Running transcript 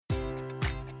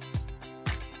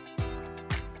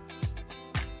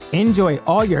Enjoy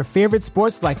all your favorite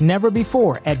sports like never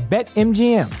before at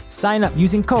BetMGM. Sign up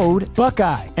using code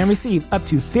Buckeye and receive up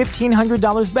to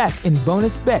 $1,500 back in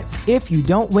bonus bets if you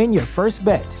don't win your first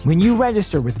bet. When you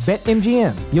register with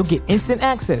BetMGM, you'll get instant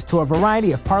access to a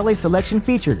variety of parlay selection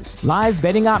features, live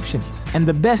betting options, and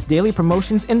the best daily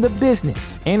promotions in the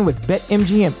business. And with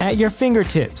BetMGM at your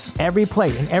fingertips, every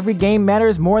play and every game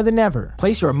matters more than ever.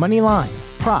 Place your money line,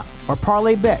 prop, or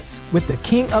parlay bets with the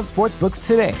king of sportsbooks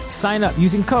today. Sign up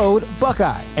using code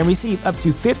Buckeye and receive up to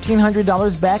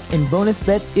 $1,500 back in bonus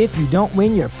bets if you don't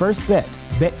win your first bet.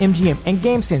 BetMGM and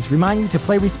GameSense remind you to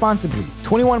play responsibly.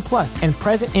 21 plus and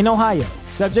present in Ohio,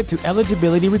 subject to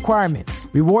eligibility requirements.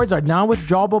 Rewards are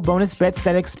non-withdrawable bonus bets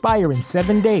that expire in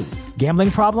 7 days. Gambling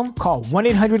problem? Call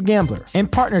 1-800-GAMBLER. In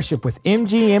partnership with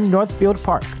MGM Northfield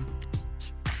Park.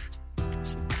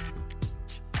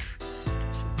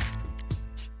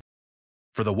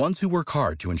 For the ones who work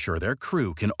hard to ensure their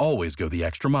crew can always go the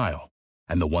extra mile,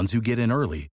 and the ones who get in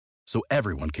early so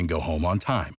everyone can go home on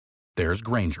time, there's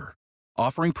Grainger,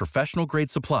 offering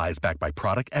professional-grade supplies backed by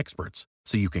product experts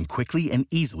so you can quickly and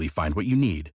easily find what you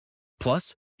need.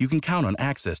 Plus, you can count on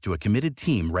access to a committed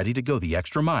team ready to go the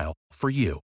extra mile for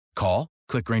you. Call,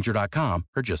 click Grainger.com,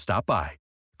 or just stop by.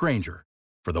 Grainger,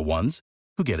 for the ones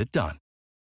who get it done.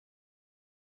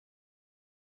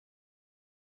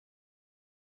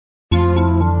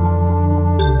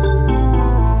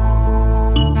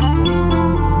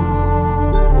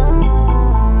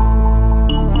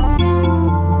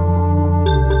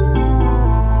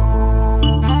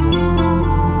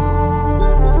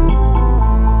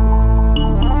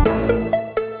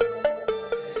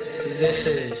 This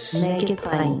is Make It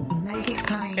Plain. Make It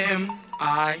Plain.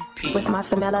 MIP. With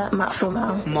Masamela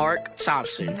Matfumo. Mark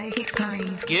Thompson. Make It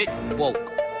Plain. Get woke.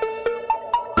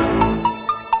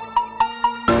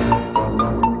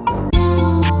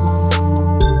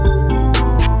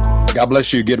 God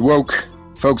bless you. Get woke.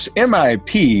 Folks,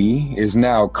 MIP is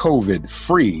now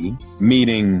COVID-free,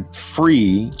 meaning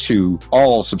free to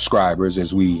all subscribers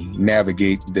as we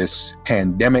navigate this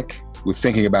pandemic. We're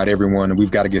thinking about everyone, and we've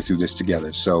got to get through this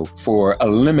together. So for a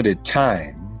limited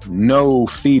time, no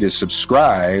fee to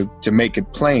subscribe to Make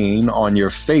It Plain on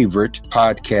your favorite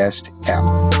podcast app.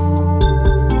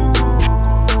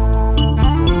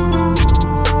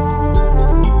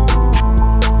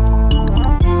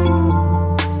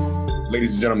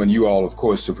 Ladies and gentlemen, you all, of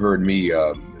course, have heard me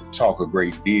talk a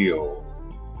great deal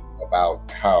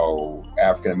about how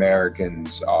African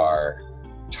Americans are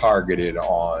targeted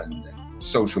on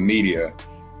social media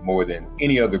more than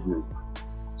any other group,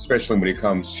 especially when it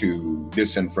comes to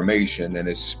disinformation, and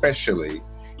especially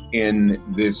in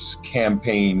this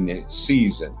campaign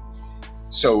season.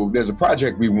 So there's a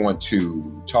project we want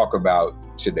to talk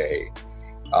about today.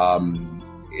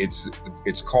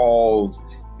 It's called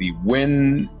the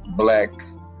Win Black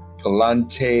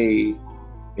Palante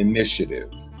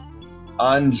Initiative.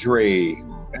 Andre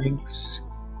Banks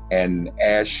and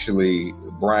Ashley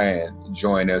Bryant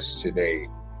join us today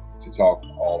to talk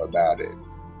all about it.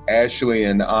 Ashley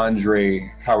and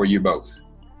Andre, how are you both?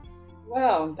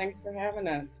 Well, thanks for having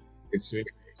us. It's a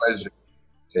pleasure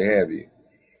to have you.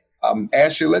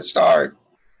 Ashley, let's start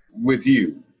with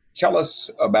you. Tell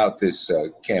us about this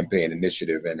campaign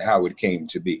initiative and how it came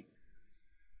to be.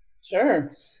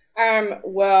 Sure.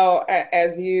 Well,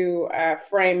 as you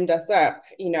framed us up,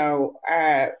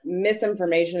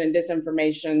 misinformation and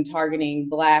disinformation targeting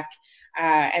Black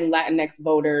and Latinx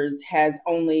voters has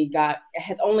only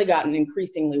gotten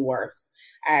increasingly worse.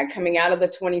 Coming out of the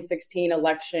 2016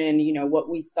 election, what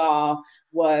we saw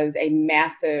was a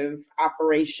massive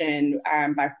operation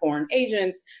by foreign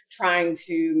agents trying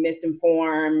to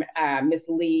misinform,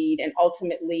 mislead, and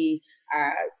ultimately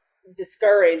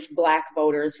discourage Black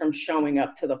voters from showing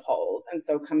up to the polls. And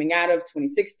so coming out of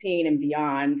 2016 and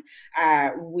beyond,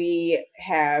 we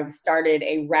have started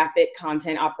a rapid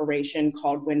content operation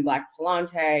called Win Black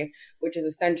Palante, which is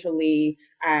essentially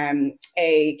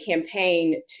a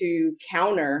campaign to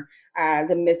counter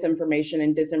the misinformation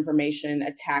and disinformation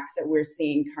attacks that we're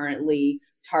seeing currently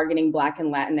targeting Black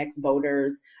and Latinx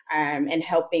voters, and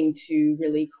helping to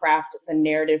really craft the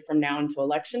narrative from now until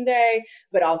Election Day,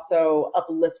 but also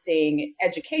uplifting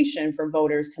education for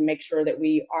voters to make sure that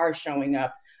we are showing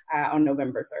up on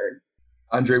November 3rd.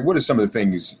 Andre, what are some of the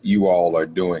things you all are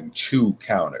doing to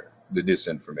counter the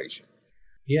disinformation?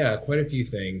 Yeah, quite a few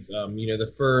things.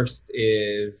 The first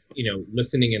is,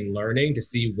 listening and learning to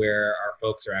see where our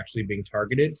folks are actually being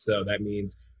targeted. So that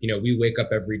means, we wake up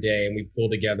every day and we pull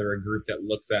together a group that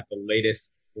looks at the latest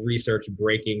research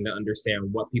breaking to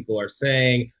understand what people are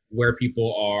saying, where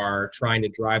people are trying to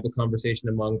drive the conversation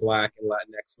among Black and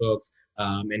Latinx folks.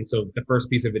 And so the first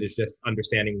piece of it is just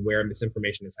understanding where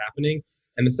misinformation is happening.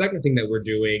 And the second thing that we're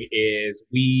doing is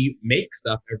we make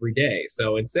stuff every day.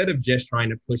 So instead of just trying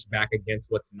to push back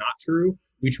against what's not true,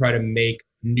 we try to make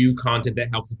new content that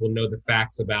helps people know the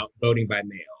facts about voting by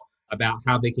mail, about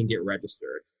how they can get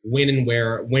registered,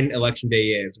 when election day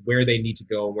is, where they need to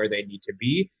go, where they need to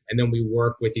be. And then we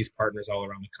work with these partners all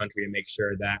around the country to make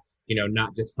sure that,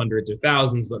 not just hundreds or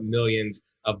thousands, but millions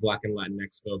of Black and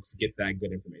Latinx folks get that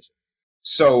good information.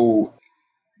 So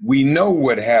we know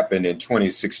what happened in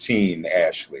 2016,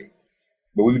 Ashley,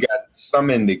 but we've got some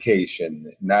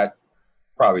indication, not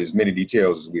probably as many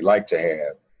details as we like to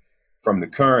have, from the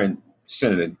current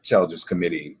Senate Intelligence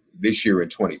Committee this year in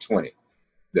 2020,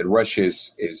 that Russia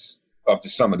is up to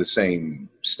some of the same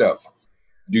stuff.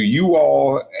 Do you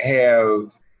all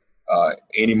have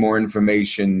any more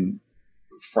information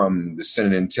from the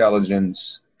Senate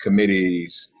Intelligence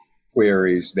Committee's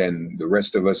queries than the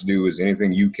rest of us do? Is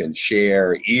anything you can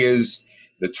share? Is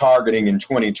the targeting in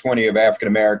 2020 of African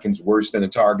Americans worse than the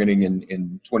targeting in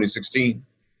 2016?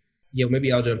 Yeah,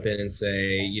 maybe I'll jump in and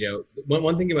say,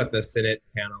 one thing about the Senate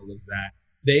panel was that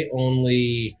they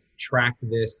only tracked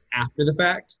this after the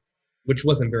fact, which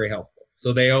wasn't very helpful.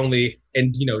 So they only,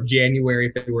 in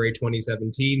January, February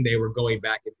 2017, they were going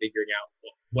back and figuring out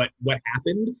what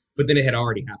happened, but then it had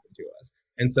already happened to us.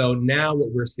 And so now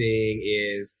what we're seeing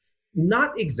is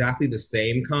not exactly the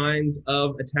same kinds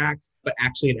of attacks, but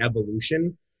actually an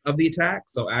evolution of the attack.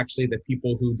 So actually the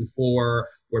people who before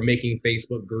were making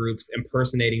Facebook groups,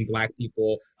 impersonating Black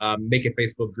people, make a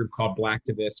Facebook group called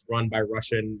Blacktivists run by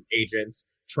Russian agents,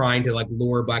 trying to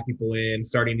lure Black people in,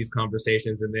 starting these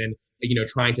conversations, and then,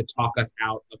 trying to talk us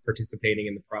out of participating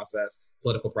in the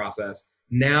political process.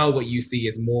 Now what you see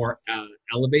is more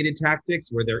elevated tactics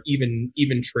where they're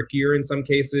even trickier in some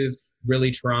cases,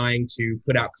 really trying to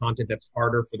put out content that's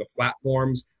harder for the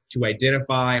platforms to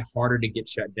identify, harder to get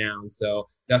shut down. So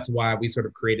that's why we sort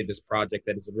of created this project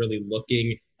that is really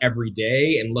looking every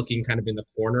day and looking kind of in the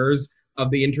corners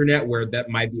of the internet where that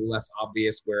might be less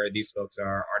obvious, where these folks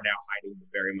are now hiding, but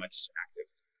very much active.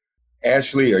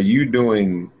 Ashley, are you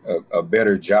doing a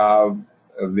better job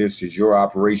of this? Is your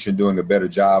operation doing a better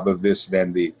job of this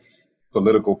than the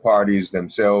political parties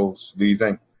themselves, do you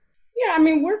think? Yeah, I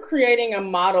mean, we're creating a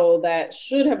model that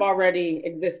should have already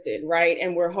existed, right?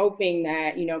 And we're hoping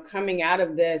that, coming out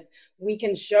of this, we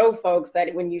can show folks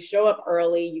that when you show up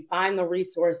early, you find the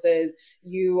resources,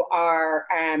 you are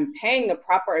paying the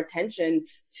proper attention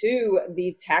to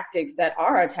these tactics that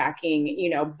are attacking,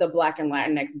 the Black and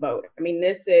Latinx vote. I mean,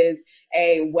 this is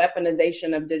a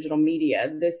weaponization of digital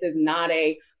media. This is not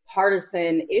a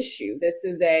partisan issue. This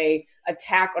is a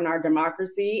attack on our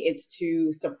democracy. It's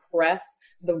to suppress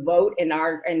the vote in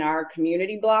our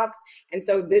community blocks. And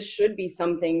so this should be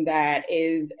something that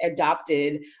is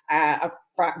adopted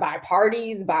by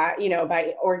parties,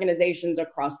 by organizations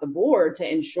across the board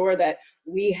to ensure that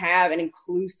we have an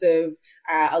inclusive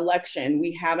election.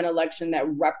 We have an election that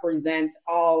represents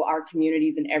all our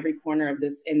communities in every corner of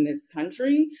this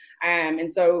country.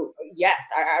 And so, yes,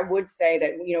 I would say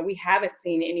that, we haven't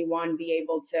seen anyone be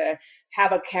able to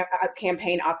have a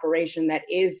campaign operation that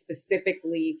is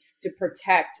specifically to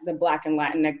protect the Black and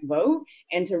Latinx vote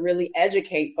and to really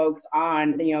educate folks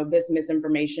on, this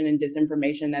misinformation and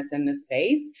disinformation that's in this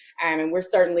space. And we're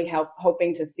certainly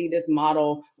hoping to see this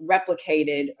model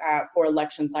replicated for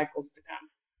election cycles to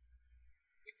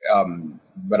come.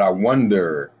 But I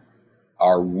wonder,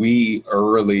 are we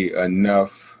early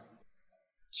enough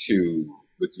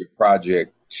with your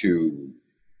project to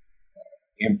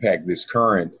impact this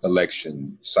current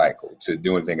election cycle to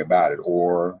do anything about it,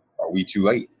 or are we too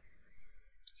late?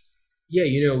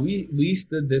 Yeah, we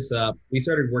stood this up. We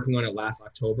started working on it last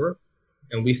October,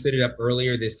 and we stood it up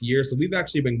earlier this year. So we've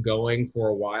actually been going for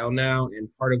a while now. And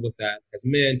part of what that has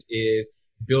meant is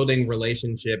building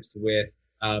relationships with,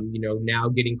 now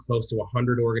getting close to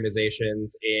 100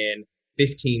 organizations in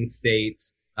 15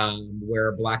 states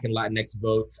where Black and Latinx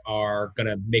votes are going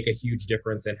to make a huge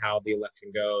difference in how the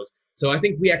election goes. So I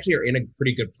think we actually are in a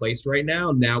pretty good place right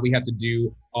now. Now we have to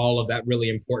do all of that really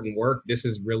important work. This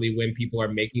is really when people are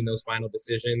making those final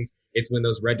decisions. It's when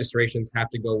those registrations have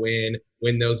to go in,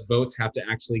 when those votes have to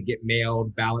actually get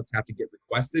mailed, ballots have to get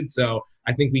requested. So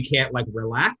I think we can't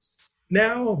relax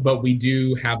now, but we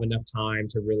do have enough time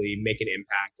to really make an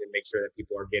impact and make sure that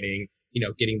people are getting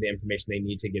the information they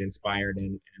need to get inspired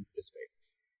and participate.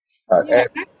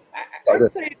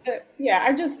 I'd say that, yeah,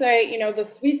 I just say, the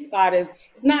sweet spot is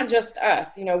it's not just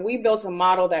us. We built a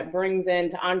model that brings in,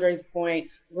 to Andre's point,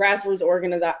 grassroots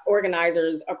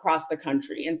organizers across the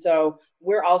country. And so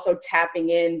we're also tapping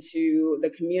into the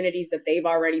communities that they've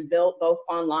already built, both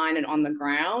online and on the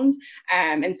ground.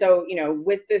 And so,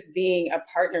 with this being a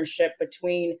partnership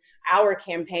between our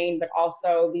campaign, but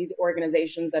also these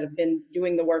organizations that have been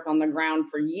doing the work on the ground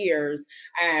for years,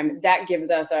 that gives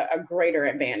us a greater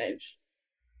advantage.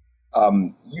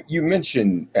 You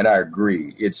mentioned, and I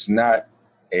agree, it's not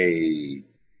at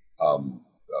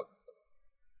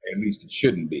least it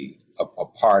shouldn't be a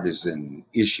partisan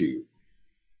issue,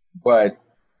 but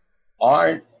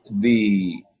aren't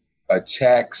the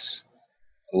attacks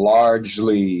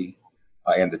largely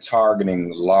and the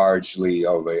targeting largely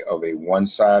of a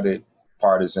one-sided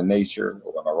partisan nature,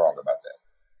 or am I wrong about that?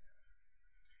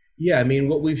 Yeah, I mean,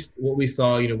 what we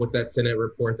saw, what that Senate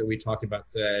report that we talked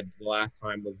about said the last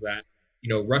time was that,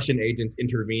 Russian agents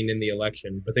intervened in the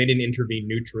election, but they didn't intervene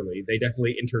neutrally. They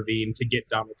definitely intervened to get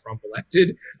Donald Trump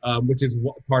elected, which is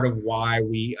part of why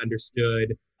we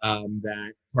understood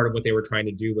that part of what they were trying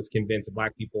to do was convince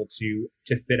Black people to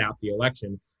sit out the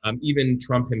election. Even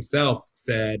Trump himself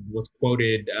was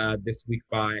quoted this week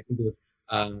by, I think it was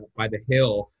by The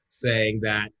Hill, saying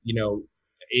that,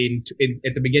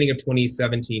 at the beginning of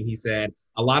 2017, he said,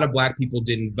 a lot of Black people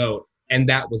didn't vote, and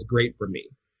that was great for me.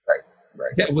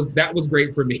 Right. That was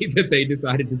great for me that they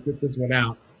decided to sit this one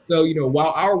out. So,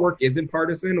 while our work isn't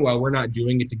partisan, while we're not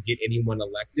doing it to get anyone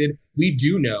elected, we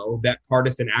do know that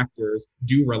partisan actors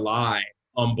do rely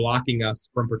on blocking us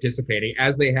from participating,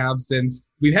 as they have since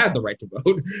we've had the right to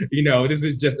vote. This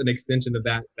is just an extension of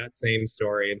that same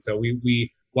story. And so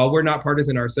we while we're not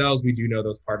partisan ourselves, we do know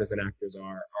those partisan actors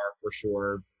are for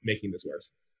sure making this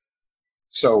worse.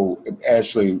 So,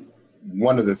 Ashley,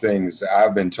 one of the things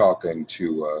I've been talking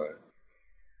to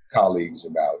colleagues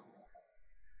about,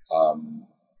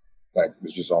 that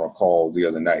was just on a call the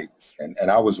other night,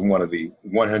 and I was one of the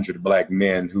 100 Black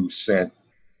men who sent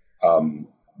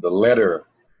the letter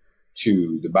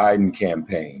to the Biden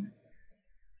campaign,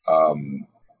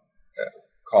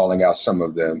 calling out some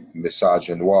of the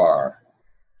misogynoir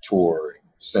toward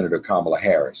Senator Kamala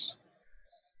Harris.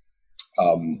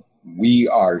 We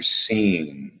are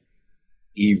seeing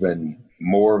even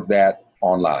more of that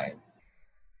online.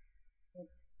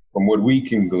 From what we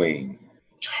can glean,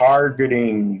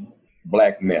 targeting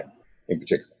Black men in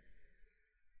particular.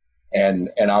 And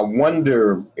I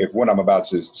wonder if what I'm about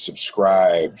to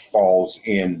subscribe falls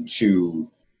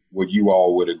into what you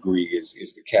all would agree is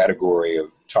the category of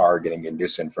targeting and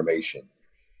disinformation.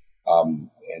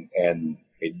 And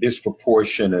a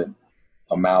disproportionate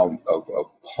amount of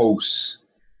posts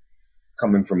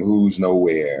coming from who's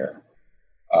nowhere,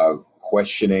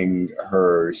 questioning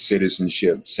her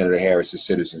citizenship, Senator Harris's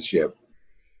citizenship,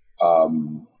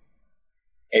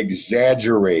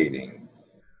 exaggerating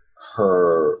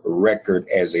her record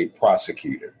as a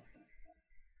prosecutor,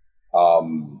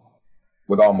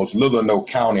 with almost little or no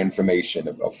count information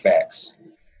of facts.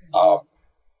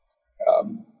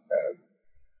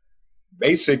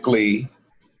 Basically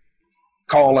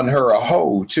calling her a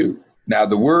hoe too. Now,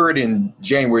 the word in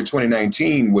January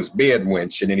 2019 was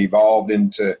bedwench, and it evolved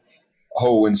into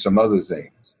hoe and some other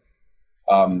things.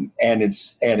 I've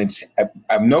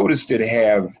noticed it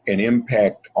have an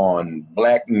impact on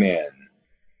Black men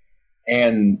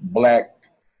and Black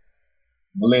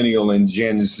millennial and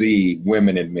Gen Z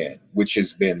women and men, which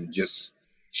has been just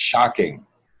shocking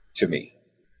to me.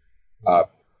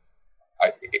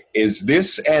 Is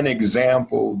this an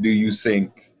example, do you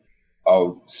think,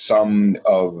 of some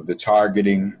of the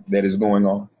targeting that is going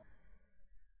on?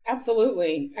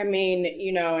 Absolutely. I mean,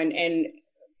 and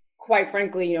quite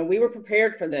frankly, we were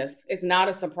prepared for this. It's not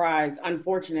a surprise,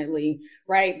 unfortunately,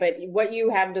 right? But what you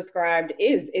have described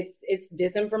it's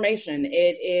disinformation.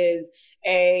 It is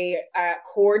a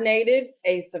coordinated,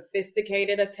 a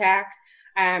sophisticated attack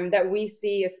that we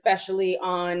see, especially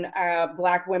on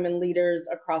Black women leaders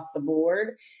across the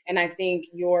board. And I think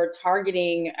your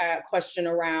targeting question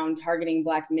around targeting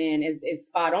Black men is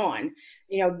spot on.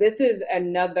 This is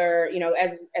another,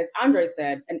 as Andre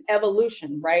said, an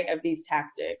evolution, right, of these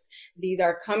tactics. These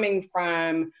are coming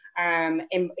from,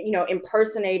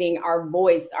 impersonating our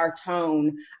voice, our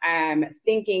tone,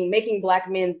 making Black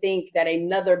men think that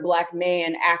another Black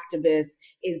man activist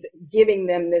is giving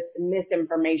them this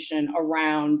misinformation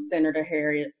around Senator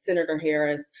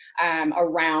Harris,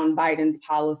 around Biden's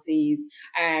policies.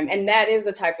 And that is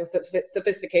the type of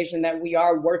sophistication that we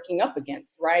are working up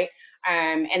against, right?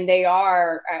 And they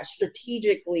are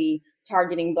strategically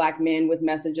targeting Black men with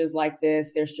messages like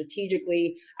this. They're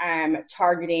strategically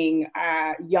targeting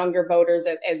younger voters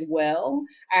as well,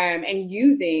 and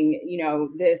using,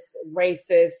 this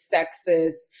racist,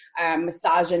 sexist,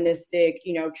 misogynistic,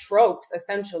 tropes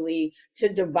essentially to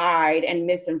divide and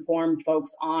misinform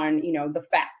folks on, the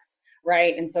facts.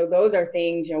 Right. And so those are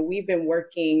things, we've been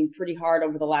working pretty hard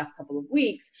over the last couple of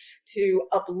weeks to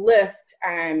uplift,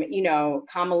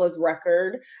 Kamala's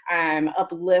record,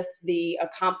 uplift the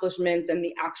accomplishments and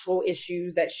the actual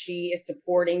issues that she is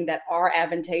supporting that are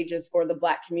advantageous for the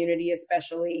Black community,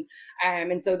 especially.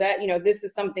 And so that, this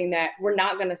is something that we're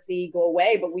not going to see go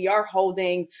away, but we are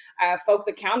holding folks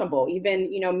accountable, even,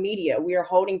 media. We are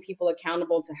holding people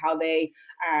accountable to how they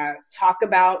talk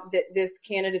about this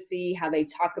candidacy, how they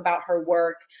talk about her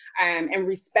work, and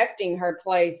respecting her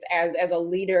place as a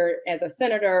leader, as a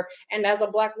senator, and as a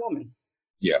Black woman.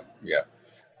 Yeah.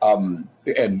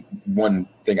 And one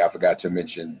thing I forgot to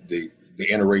mention, the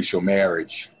interracial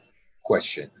marriage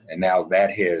question. And now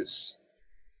that has,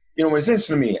 it's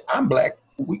interesting to me, I'm Black.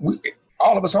 We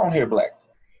all of us on here Black.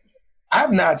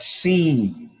 I've not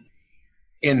seen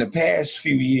in the past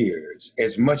few years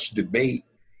as much debate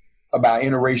about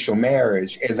interracial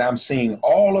marriage as I'm seeing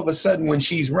all of a sudden when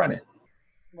she's running.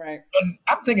 Right. And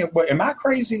I'm thinking, well, am I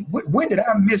crazy? When did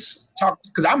I miss talk?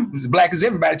 Because I'm as Black as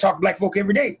everybody, talk to Black folk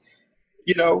every day.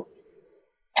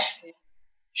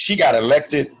 She got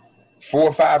elected 4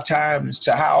 or 5 times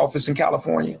to high office in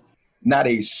California. Not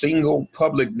a single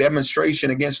public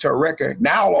demonstration against her record.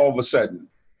 Now, all of a sudden,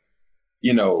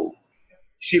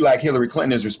 she, like Hillary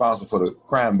Clinton, is responsible for the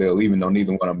crime bill, even though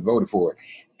neither one of them voted for it.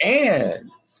 And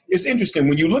it's interesting,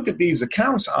 when you look at these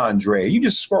accounts, Andre, you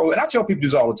just scroll, and I tell people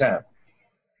this all the time.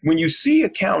 When you see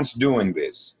accounts doing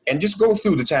this, and just go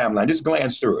through the timeline, just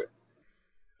glance through it,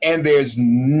 and there's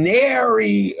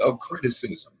nary a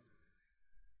criticism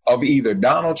of either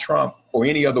Donald Trump or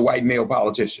any other white male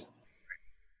politician,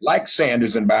 like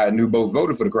Sanders and Biden, who both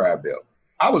voted for the crime bill.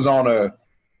 I was on a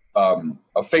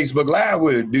Facebook Live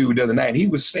with a dude the other night, and he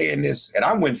was saying this, and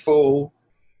I went full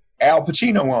Al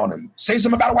Pacino on him. Say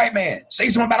something about a white man. Say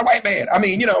something about a white man. I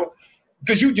mean,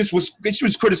 because she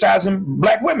was criticizing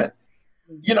Black women.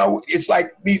 It's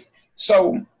like these.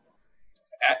 So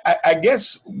I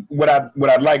guess what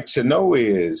I'd like to know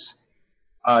is,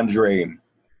 Andre,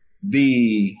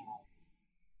 is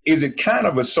it kind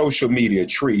of a social media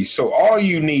tree? So all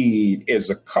you need is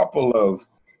a couple of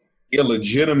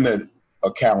illegitimate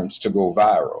accounts to go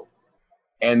viral,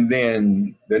 and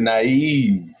then the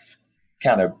naive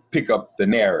kind of pick up the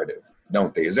narrative,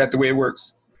 don't they? Is that the way it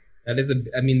works? This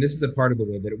is a part of the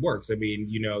way that it works.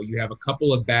 You have a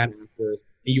couple of bad actors,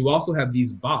 and you also have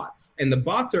these bots. And the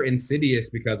bots are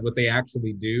insidious because what they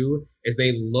actually do is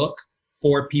they look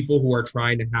for people who are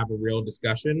trying to have a real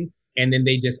discussion, and then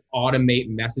they just automate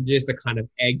messages to kind of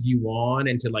egg you on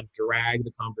and to drag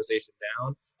the conversation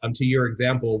down. To your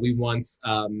example, we once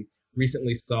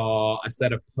recently saw a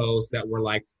set of posts that were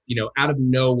out of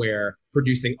nowhere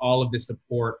producing all of this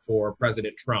support for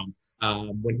President Trump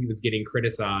when he was getting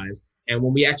criticized. And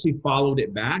when we actually followed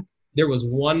it back, there was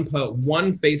one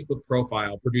Facebook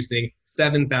profile producing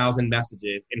 7,000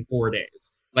 messages in 4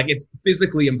 days. It's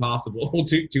physically impossible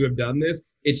to have done this.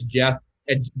 It's just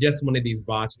one of these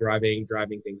bots driving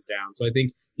things down. So I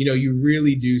think, you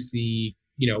really do see,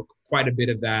 quite a bit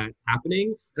of that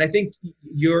happening. And I think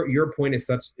your point is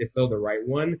so the right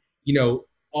one.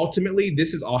 Ultimately,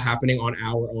 this is all happening on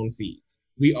our own feeds.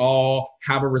 We all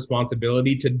have a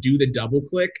responsibility to do the double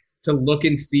click to look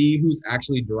and see who's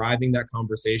actually driving that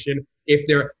conversation. If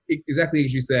they're, exactly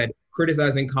as you said,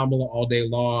 criticizing Kamala all day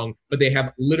long, but they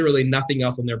have literally nothing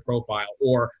else on their profile,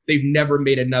 or they've never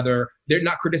made they're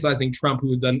not criticizing Trump,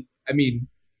 who's done,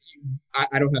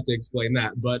 I don't have to explain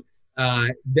that, but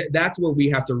that's where we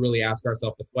have to really ask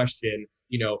ourselves the question,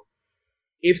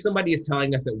 if somebody is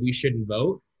telling us that we shouldn't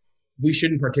vote, we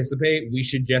shouldn't participate, we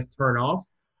should just turn off,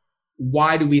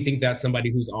 why do we think that's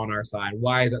somebody who's on our side?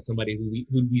 Why is that somebody who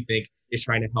we think is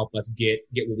trying to help us get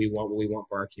what we want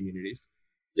for our communities?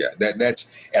 Yeah, that's,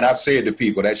 and I've said to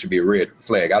people that should be a red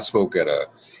flag. I spoke at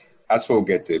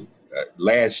the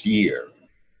last year.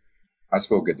 I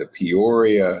spoke at the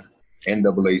Peoria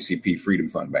NAACP Freedom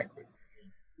Fund banquet.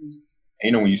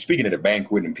 And, when you're speaking at a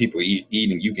banquet and people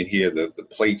eating, you can hear the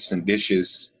plates and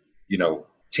dishes,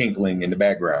 tinkling in the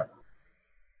background.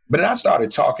 But then I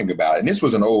started talking about it, and this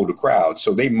was an older crowd,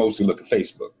 so they mostly look at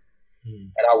Facebook.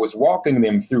 And I was walking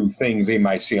them through things they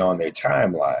might see on their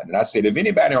timeline. And I said, if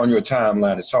anybody on your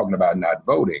timeline is talking about not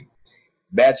voting,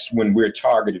 that's when we're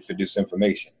targeted for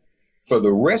disinformation. For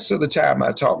the rest of the time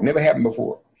I talked, never happened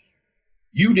before,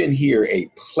 you didn't hear a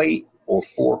plate or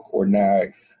fork or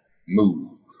knife move.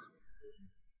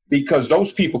 because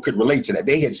those people could relate to that.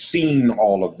 They had seen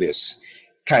all of this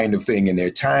kind of thing in their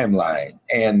timeline,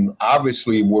 and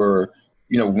obviously were,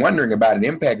 wondering about an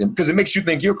impact, because it makes you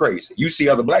think you're crazy. You see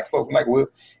other Black folk like, well,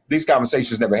 these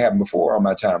conversations never happened before on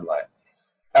my timeline.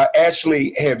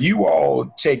 Ashley, have you all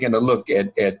taken a look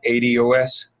at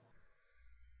ADOS?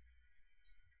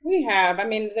 We have. I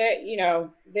mean,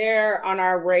 they're on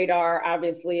our radar,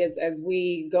 obviously, as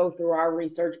we go through our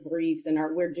research briefs and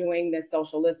we're doing this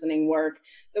social listening work.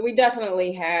 So we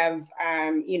definitely have,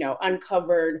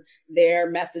 uncovered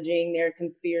their messaging, their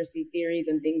conspiracy theories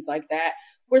and things like that.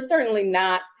 We're certainly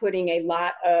not putting a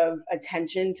lot of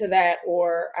attention to that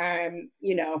or,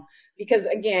 because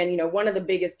again, one of the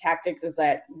biggest tactics is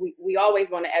that we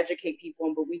always want to educate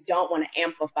people, but we don't want to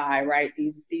amplify, right,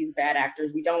 these bad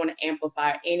actors. We don't want to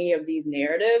amplify any of these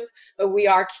narratives, but we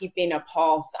are keeping a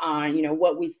pulse on,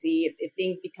 what we see. If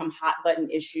things become hot button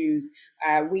issues,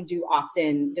 we do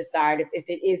often decide if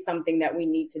it is something that we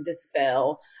need to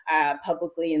dispel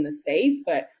publicly in the space,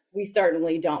 but we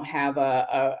certainly don't have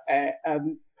a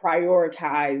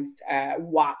prioritized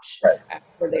watch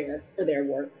for their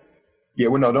work. Yeah,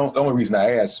 well, no, the only reason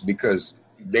I asked, because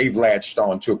they've latched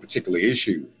on to a particular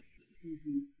issue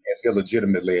as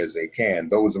illegitimately as they can.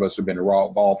 Those of us who've been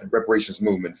involved in the reparations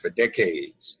movement for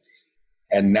decades,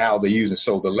 and now they're using.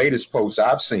 So the latest post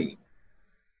I've seen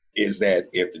is that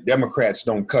if the Democrats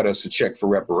don't cut us a check for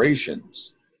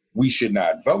reparations, we should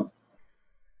not vote.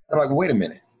 I'm like, wait a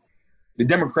minute. The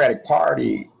Democratic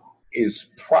Party is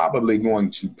probably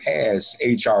going to pass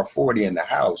H.R. 40 in the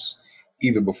House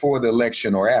either before the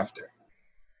election or after.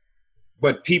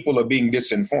 But people are being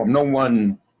disinformed. No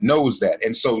one knows that.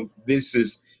 And so this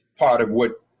is part of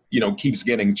what, keeps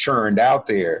getting churned out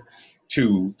there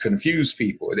to confuse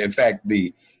people. In fact,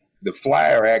 the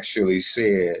flyer actually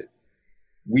said,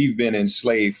 we've been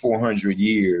enslaved 400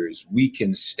 years. We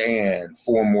can stand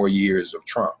 4 more years of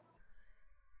Trump.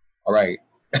 All right.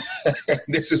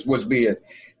 This is what's being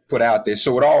put out there.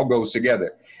 So it all goes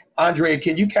together. Andre,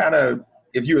 can you kind of,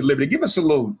 if you're at liberty, give us a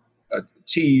little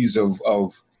tease of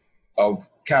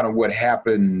kind of what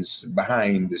happens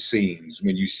behind the scenes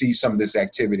when you see some of this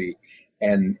activity,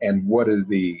 and what are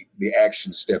the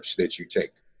action steps that you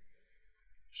take?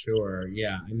 Sure.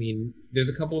 Yeah. I mean, there's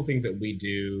a couple of things that we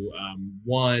do.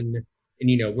 One,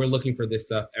 and we're looking for this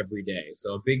stuff every day.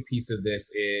 So a big piece of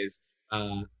this is,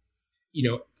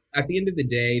 at the end of the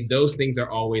day, those things are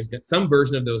always, some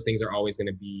version of those things are always going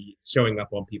to be showing up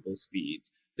on people's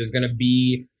feeds. There's going to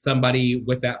be somebody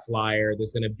with that flyer.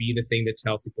 There's going to be the thing that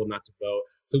tells people not to vote.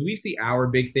 So we see our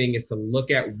big thing is to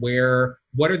look at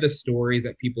what are the stories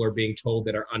that people are being told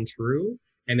that are untrue?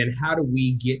 And then how do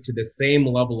we get to the same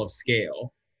level of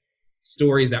scale,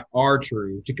 stories that are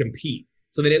true, to compete?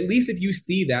 So that at least if you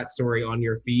see that story on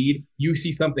your feed, you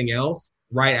see something else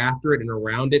right after it and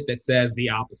around it that says the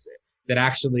opposite. That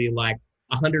actually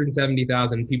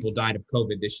 170,000 people died of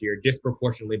COVID this year,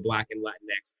 disproportionately Black and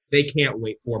Latinx. They can't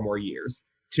wait 4 more years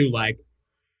to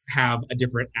have a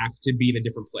different act, to be in a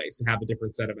different place, to have a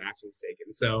different set of actions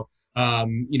taken. So,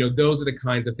 those are the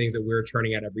kinds of things that we're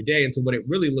churning out every day. And so what it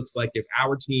really looks like is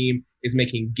our team is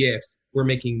making GIFs, we're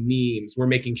making memes, we're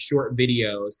making short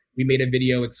videos. We made a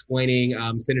video explaining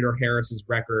Senator Harris's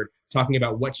record, talking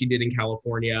about what she did in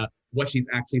California, what she's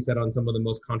actually said on some of the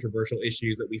most controversial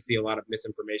issues that we see a lot of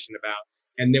misinformation about.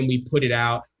 And then we put it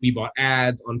out. We bought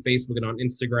ads on Facebook and on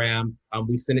Instagram.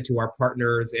 We sent it to our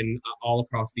partners in all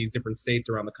across these different states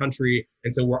around the country.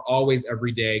 And so we're always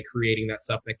every day creating that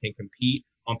stuff that can compete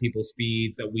on people's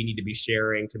feeds that we need to be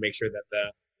sharing to make sure that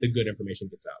the good information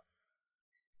gets out.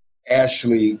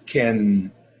 Ashley,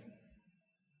 do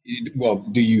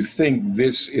you think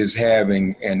this is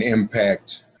having an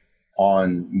impact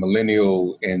on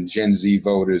millennial and Gen Z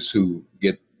voters who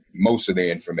get most of their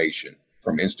information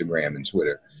from Instagram and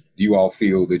Twitter? Do you all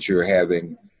feel that you're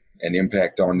having an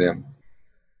impact on them?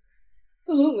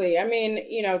 Absolutely. I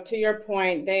mean, to your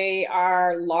point, they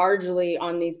are largely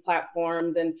on these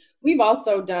platforms. And we've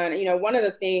also done, one of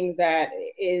the things that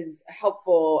is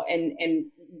helpful and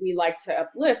we like to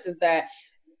uplift is that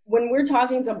when we're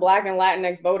talking to Black and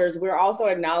Latinx voters, we're also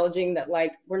acknowledging that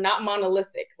we're not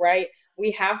monolithic, right? We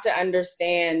have to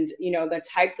understand, the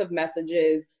types of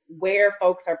messages, where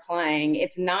folks are playing.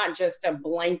 It's not just a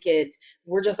blanket,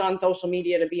 we're just on social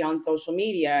media to be on social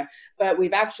media, but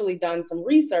we've actually done some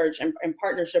research in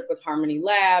partnership with Harmony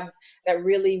Labs that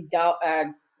really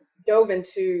dove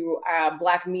into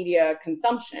Black media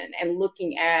consumption and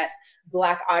looking at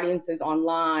Black audiences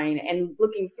online and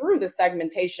looking through the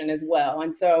segmentation as well.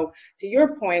 And so to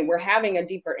your point, we're having a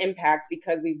deeper impact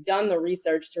because we've done the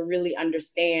research to really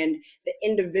understand the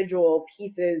individual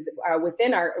pieces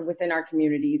within our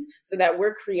communities, so that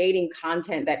we're creating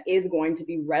content that is going to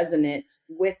be resonant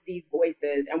with these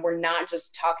voices. And we're not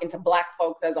just talking to Black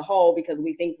folks as a whole because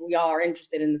we think we all are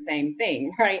interested in the same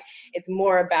thing, right? It's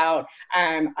more about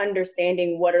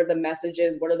understanding what are the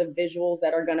messages, what are the visuals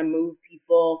that are going to move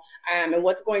people, and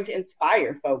what's going to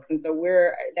inspire folks. And so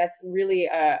that's really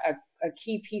a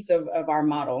key piece of our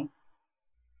model.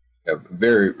 Yeah,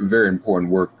 very, very important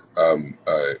work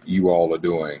you all are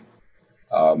doing.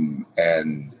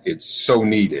 And it's so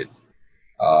needed.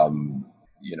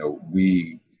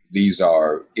 These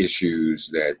are issues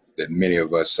that many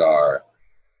of us are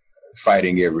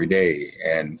fighting every day.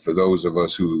 And for those of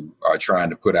us who are trying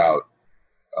to put out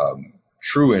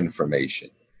true information,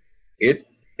 it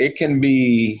can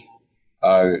be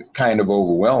kind of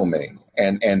overwhelming.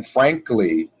 And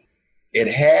frankly, it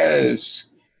has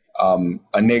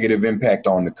a negative impact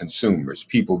on the consumers.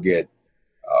 People get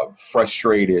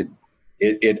frustrated.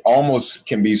 It almost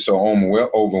can be so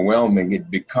overwhelming.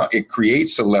 It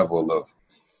creates a level of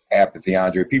apathy,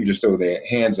 Andre. People just throw their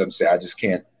hands up and say,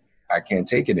 I can't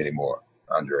take it anymore,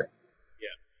 Andre.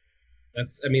 Yeah.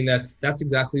 That's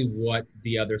exactly what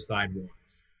the other side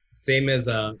wants. Same as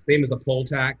a poll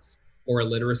tax or a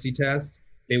literacy test.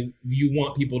 You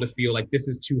want people to feel like this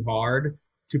is too hard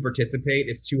to participate.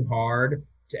 It's too hard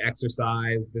to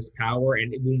exercise this power.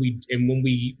 And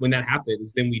when that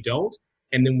happens, then we don't.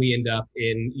 And then we end up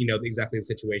in, exactly the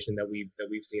situation that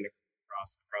we've seen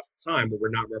across the time, where we're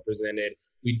not represented.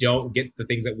 We don't get the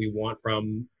things that we want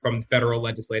from federal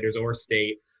legislators or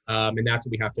state. And that's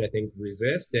what we have to, I think,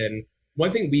 resist. And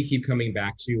one thing we keep coming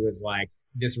back to is like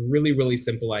this really, really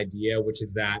simple idea, which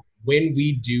is that when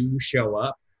we do show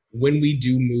up, when we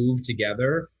do move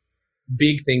together,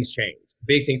 big things change.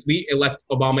 Big things. We elect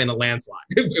Obama in a landslide.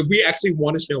 If we actually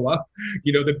want to show up,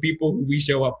 the people who we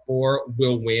show up for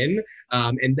will win.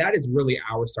 And that is really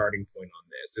our starting point on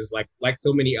this. Is like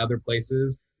so many other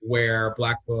places where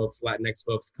Black folks, Latinx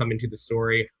folks come into the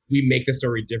story, we make the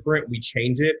story different, we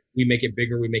change it, we make it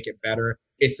bigger, we make it better.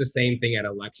 It's the same thing at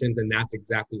elections, and that's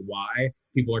exactly why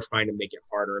people are trying to make it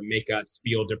harder and make us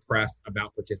feel depressed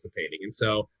about participating. And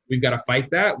so we've got to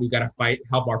fight that. We've got to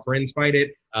help our friends fight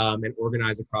it, and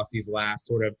organize across these last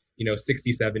sort of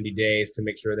 60, 70 days to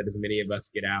make sure that as many of us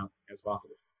get out as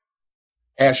possible.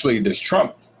 Ashley, does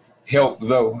Trump help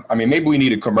though? I mean, maybe we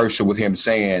need a commercial with him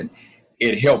saying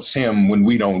it helps him when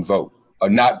we don't vote, or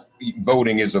not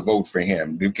voting is a vote for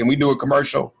him. Can we do a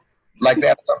commercial like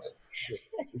that or something?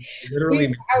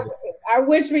 Literally. I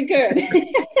wish we could.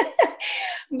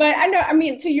 But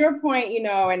to your point,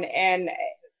 and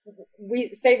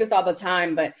we say this all the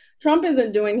time, but Trump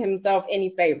isn't doing himself any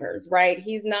favors, right?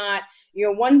 He's not,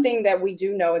 one thing that we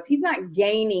do know is he's not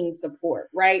gaining support,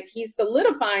 right? He's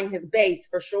solidifying his base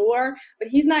for sure, but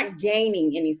he's not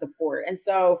gaining any support. And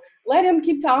so let him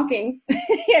keep talking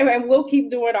and we'll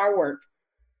keep doing our work.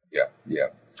 Yeah.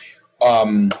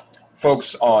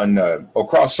 Folks on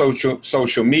across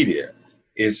social media,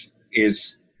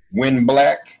 is Win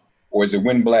Black, or is it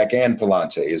Win Black and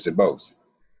Palante? Is it both?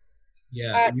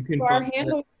 Yeah, you can. So our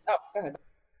handles. Oh, go ahead.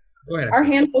 Go ahead. Our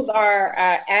handles are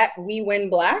at We Win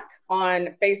Black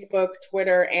on Facebook,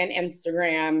 Twitter, and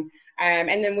Instagram.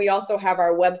 And then we also have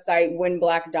our website,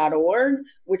 winblack.org,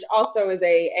 which also is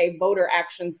a voter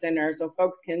action center. So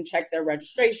folks can check their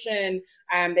registration,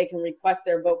 they can request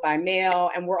their vote by mail.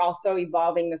 And we're also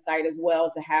evolving the site as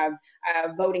well to have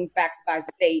voting facts by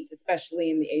state,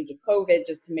 especially in the age of COVID,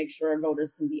 just to make sure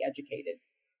voters can be educated.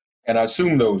 And I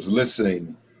assume those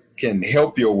listening can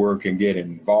help your work and get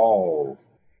involved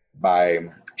by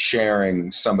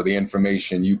sharing some of the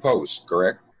information you post,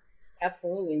 correct?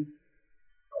 Absolutely.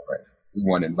 All right. We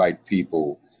want to invite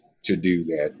people to do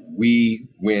that. We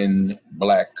Win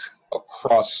Black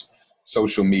across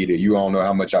social media. You all know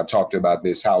how much I've talked about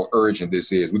this, how urgent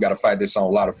this is. We got to fight this on a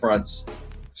lot of fronts.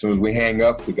 As soon as we hang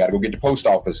up, we got to go get the post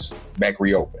office back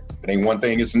reopened. If it ain't one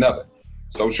thing, it's another.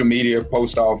 Social media,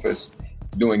 post office,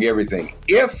 doing everything.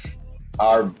 If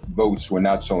our votes were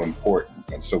not so important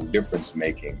and so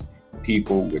difference-making,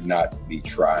 people would not be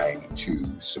trying to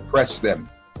suppress them,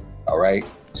 all right?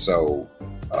 So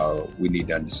we need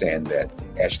to understand that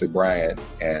Ashley Bryant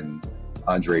and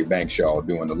Andre Bankshaw are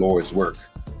doing the Lord's work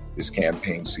this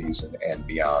campaign season and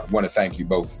beyond. I want to thank you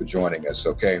both for joining us,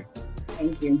 okay?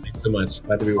 Thank you. Thanks so much.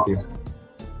 Glad to be with you.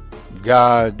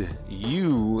 God,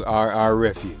 you are our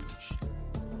refuge.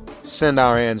 Send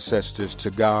our ancestors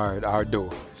to guard our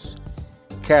doors.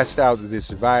 Cast out this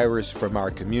virus from our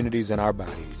communities and our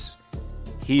bodies.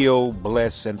 Heal,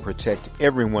 bless, and protect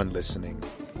everyone listening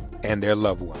and their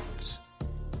loved ones.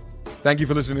 Thank you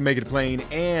for listening to Make It Plain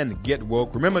and Get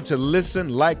Woke. Remember to listen,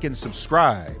 like, and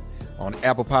subscribe on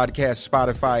Apple Podcasts,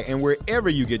 Spotify, and wherever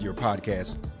you get your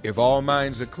podcasts. If all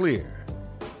minds are clear,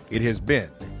 it has been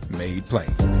made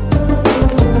plain.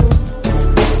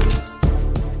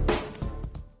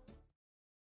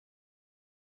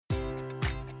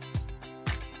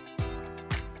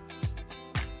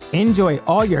 Enjoy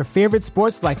all your favorite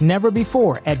sports like never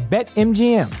before at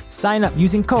BetMGM. Sign up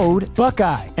using code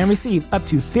Buckeye and receive up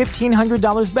to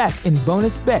 $1,500 back in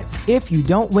bonus bets if you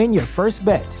don't win your first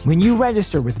bet. When you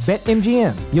register with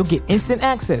BetMGM, you'll get instant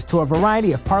access to a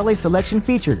variety of parlay selection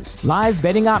features, live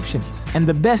betting options, and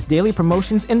the best daily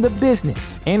promotions in the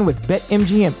business. And with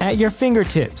BetMGM at your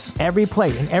fingertips, every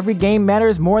play and every game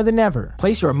matters more than ever.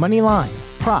 Place your money line,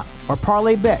 prop, or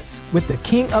parlay bets with the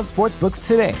king of sportsbooks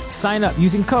today. Sign up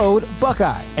using code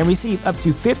Buckeye and receive up to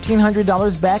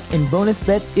 $1,500 back in bonus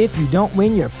bets if you don't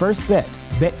win your first bet.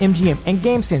 BetMGM and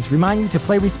GameSense remind you to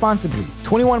play responsibly.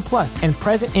 21 plus and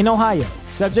present in Ohio,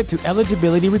 subject to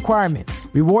eligibility requirements.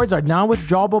 Rewards are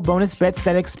non-withdrawable bonus bets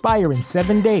that expire in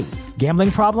 7 days.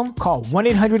 Gambling problem? Call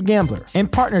 1-800-GAMBLER. In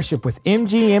partnership with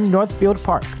MGM Northfield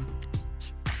Park.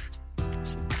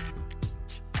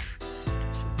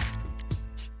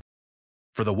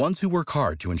 For the ones who work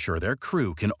hard to ensure their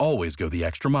crew can always go the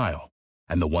extra mile,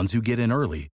 and the ones who get in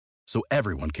early so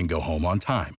everyone can go home on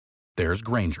time, there's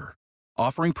Grainger,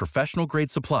 offering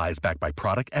professional-grade supplies backed by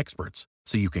product experts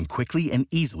so you can quickly and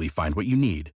easily find what you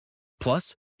need.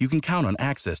 Plus, you can count on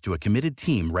access to a committed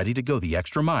team ready to go the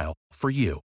extra mile for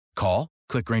you. Call,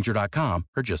 click Grainger.com,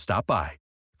 or just stop by.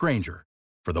 Grainger,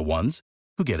 for the ones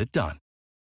who get it done.